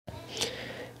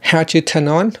how to turn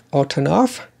on or turn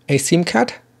off a SIM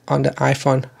card on the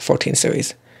iPhone 14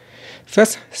 series.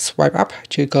 First, swipe up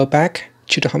to go back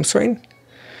to the home screen.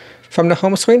 From the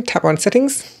home screen, tap on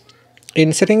Settings.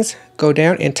 In Settings, go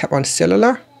down and tap on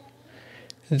Cellular.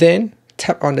 Then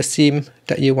tap on the SIM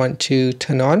that you want to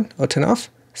turn on or turn off.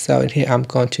 So in here, I'm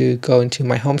going to go into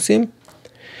my home SIM.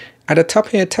 At the top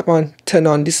here, tap on Turn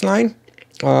on this line,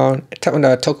 or tap on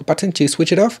the toggle button to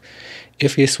switch it off.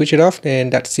 If you switch it off,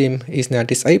 then that SIM is now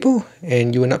disabled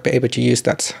and you will not be able to use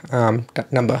that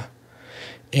number.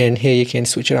 And here you can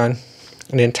switch it on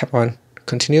and then tap on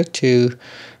Continue to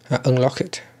unlock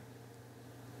it.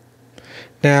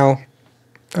 Now,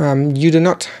 you do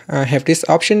not have this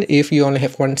option if you only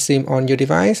have one SIM on your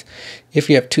device. If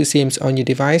you have two SIMs on your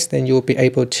device, then you will be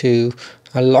able to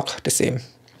lock the SIM.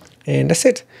 And that's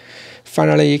it.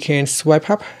 Finally, you can swipe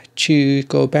up to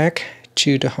go back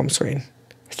to the home screen.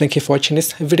 Thank you for watching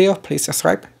this video. Please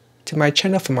subscribe to my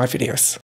channel for more videos.